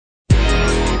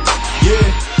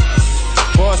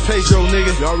Barzpedro,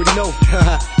 nigga. You already know.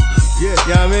 Yeah, you know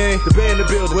what I mean? The band in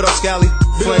the building. What up, Scally?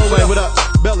 Flame, what up?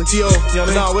 Belly, T.O. You know what I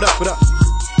mean? Nah, what up? What up?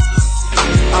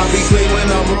 I be clean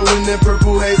when I'm rolling in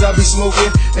purple haze, I be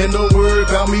smoking. And don't worry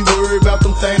about me, worry about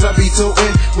them things I be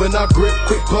toting. When I grip,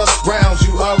 quick bust rounds,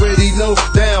 you already know.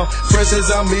 Down, fresh as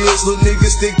I'm is, little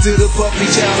niggas stick to the Puppy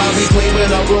Chow. I be clean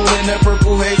when I'm rolling that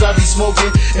purple haze, I be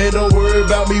smoking. And don't worry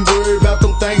about me, worry about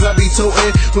them things I be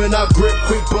toting. When I grip,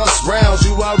 quick bust rounds,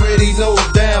 you already know.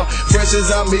 Down, fresh as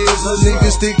I'm is, little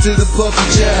niggas stick to the Puppy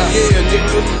Chow. Yeah,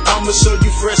 nigga, I'ma show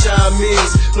you fresh how I'm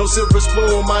is. No silver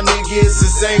spoon, my nigga, it's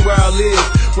the same where I live.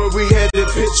 Where we had to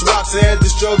pitch rocks and had to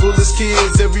struggle as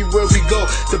kids. Everywhere we go,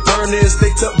 the burners,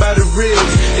 they tuck by the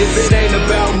ribs. If it ain't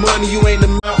about money, you ain't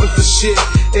amounting for shit.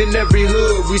 In every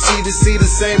hood, we see the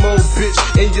same old bitch.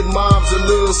 And your mom's a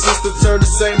little sister turn the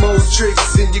same old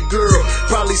tricks. And your girl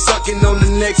probably sucking on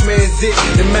the next man's dick.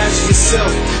 Imagine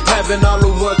yourself having all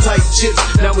of one tight chips.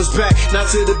 Now it's back,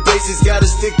 not to the basics, gotta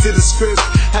stick to the script.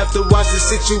 Have to watch the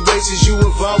situations you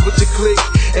involved with your clique.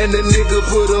 And the nigga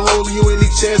put a hole in you any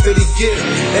chance that he get.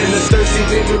 And the thirsty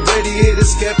nigga ready hit a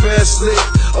scap ass slick.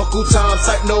 Uncle Tom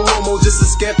type, no homo, just a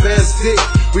scap ass dick.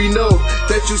 We know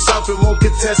that you soft and won't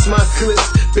contest my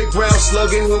clips. Big round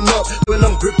slugging him up when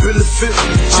I'm gripping the fifth.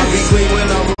 I be clean when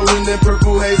I'm rolling in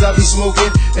purple haze, I be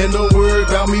smoking. And don't worry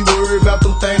about me, worry about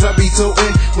them things I be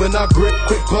toting. When I grip,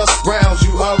 quick bust rounds,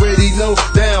 you already know.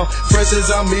 Down, fresh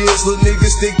as I'm is, little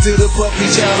niggas stick to the Puppy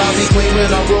Chow. I be clean when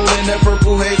I'm rolling that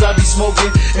purple haze, I be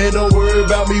smoking. And don't worry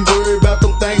about me, worry about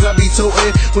them things I be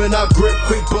toting. When I grip,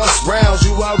 quick bust rounds,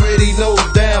 you already know.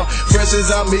 Down, fresh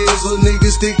as I'm is, little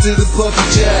niggas stick to the Puppy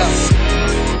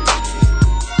Chow.